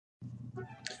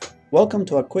Welcome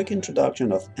to a quick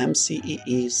introduction of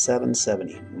MCEE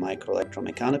 770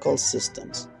 Microelectromechanical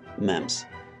Systems, MEMS.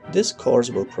 This course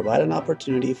will provide an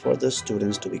opportunity for the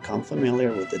students to become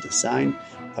familiar with the design,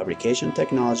 fabrication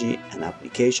technology, and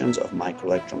applications of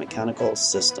microelectromechanical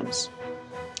systems.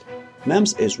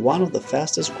 MEMS is one of the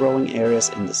fastest growing areas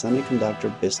in the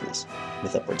semiconductor business,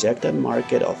 with a projected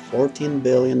market of $14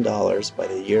 billion by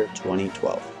the year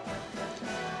 2012.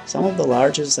 Some of the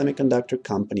largest semiconductor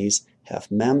companies have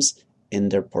MEMS in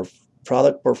their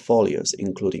product portfolios,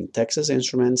 including Texas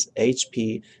Instruments,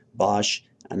 HP, Bosch,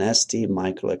 and ST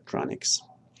Microelectronics.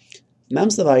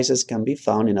 MEMS devices can be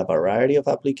found in a variety of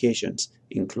applications,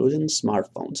 including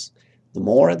smartphones. The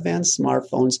more advanced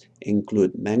smartphones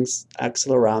include MEMS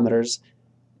accelerometers,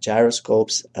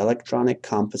 gyroscopes, electronic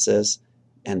compasses,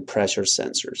 and pressure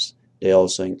sensors. They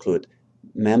also include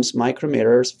MEMS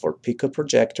micrometers for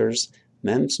picoprojectors,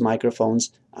 MEMS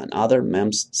microphones, and other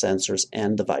MEMS sensors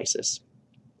and devices.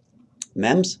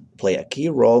 MEMS play a key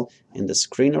role in the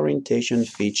screen orientation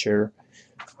feature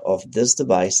of these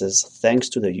devices thanks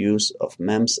to the use of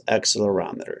MEMS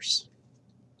accelerometers.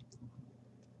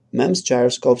 MEMS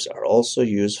gyroscopes are also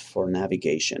used for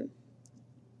navigation,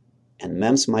 and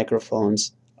MEMS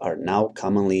microphones are now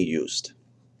commonly used.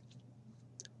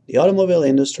 The automobile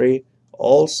industry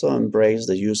also embraced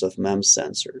the use of MEMS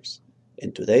sensors.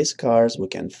 In today's cars, we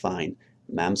can find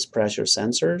MEMS pressure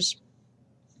sensors,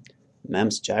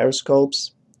 MEMS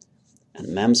gyroscopes, and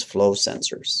MEMS flow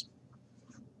sensors.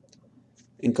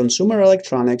 In consumer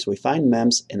electronics, we find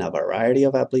MEMS in a variety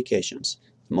of applications,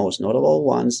 the most notable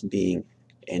ones being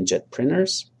inkjet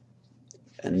printers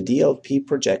and DLP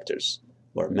projectors,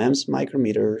 where MEMS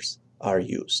micrometers are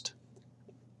used.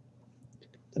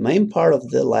 The main part of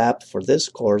the lab for this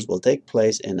course will take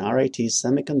place in RIT's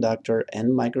Semiconductor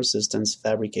and Microsystems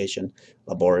Fabrication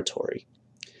Laboratory.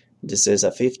 This is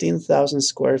a 15,000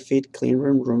 square feet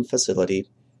cleanroom room facility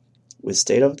with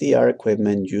state-of-the-art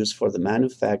equipment used for the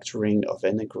manufacturing of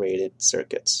integrated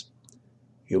circuits.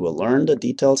 You will learn the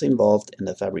details involved in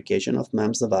the fabrication of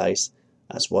MEMS device,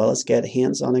 as well as get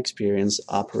hands-on experience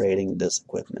operating this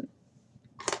equipment.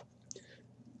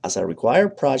 As a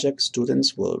required project,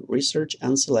 students will research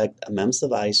and select a MEMS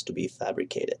device to be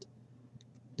fabricated.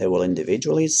 They will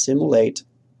individually simulate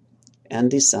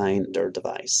and design their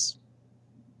device.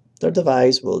 Their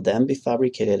device will then be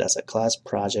fabricated as a class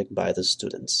project by the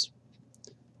students.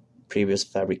 Previous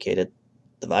fabricated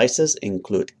devices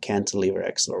include cantilever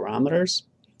accelerometers,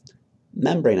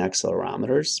 membrane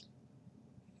accelerometers,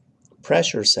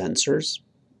 pressure sensors,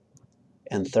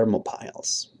 and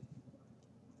thermopiles.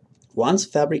 Once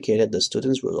fabricated, the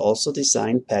students will also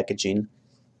design packaging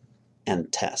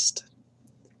and test.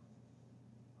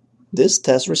 These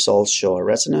test results show a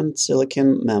resonant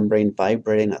silicon membrane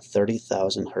vibrating at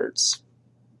 30,000 Hz.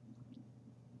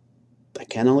 A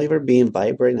cantilever beam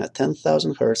vibrating at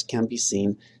 10,000 Hz can be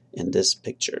seen in this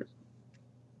picture.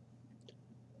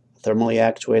 A thermally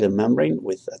actuated membrane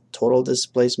with a total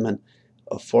displacement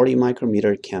of 40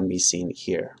 micrometers can be seen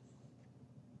here.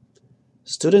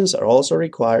 Students are also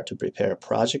required to prepare a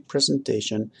project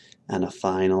presentation and a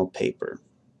final paper.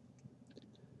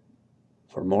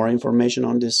 For more information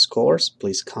on this course,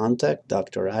 please contact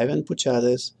Dr. Ivan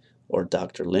Puchades or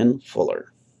Dr. Lynn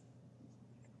Fuller.